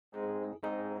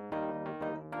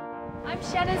I'm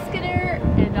Shannon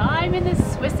and I'm in the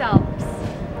Swiss Alps.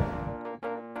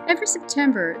 Every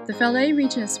September, the Valais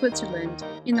region of Switzerland,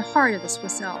 in the heart of the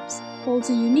Swiss Alps, holds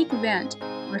a unique event,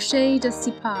 Marché des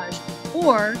Cépages,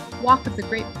 or Walk of the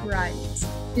Grape Varieties.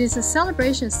 It is a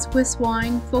celebration of Swiss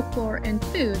wine, folklore, and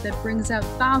food that brings out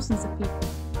thousands of people.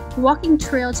 The walking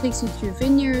trail takes you through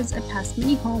vineyards and past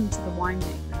many homes of the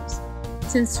winemakers.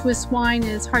 Since Swiss wine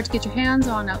is hard to get your hands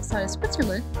on outside of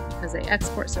Switzerland, because they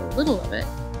export so little of it,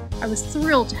 I was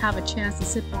thrilled to have a chance to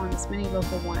sip on as many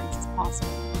local wines as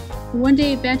possible. The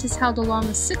one-day event is held along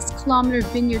the 6-kilometer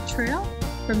vineyard trail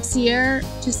from Sierre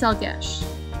to Valais.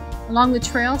 Along the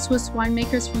trail, Swiss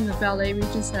winemakers from the Valais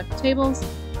region set up tables,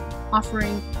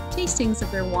 offering tastings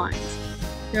of their wines.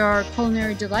 There are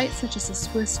culinary delights such as the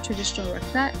Swiss traditional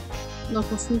raclette,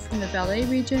 local food from the Valais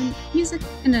region, music,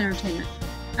 and entertainment.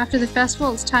 After the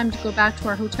festival, it's time to go back to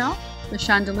our hotel, the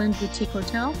Chandolin Boutique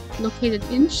Hotel, located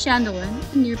in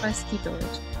Chandolin, a nearby ski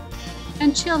village,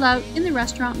 and chill out in the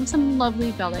restaurant with some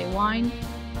lovely Valais wine,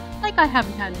 like I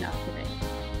haven't had enough.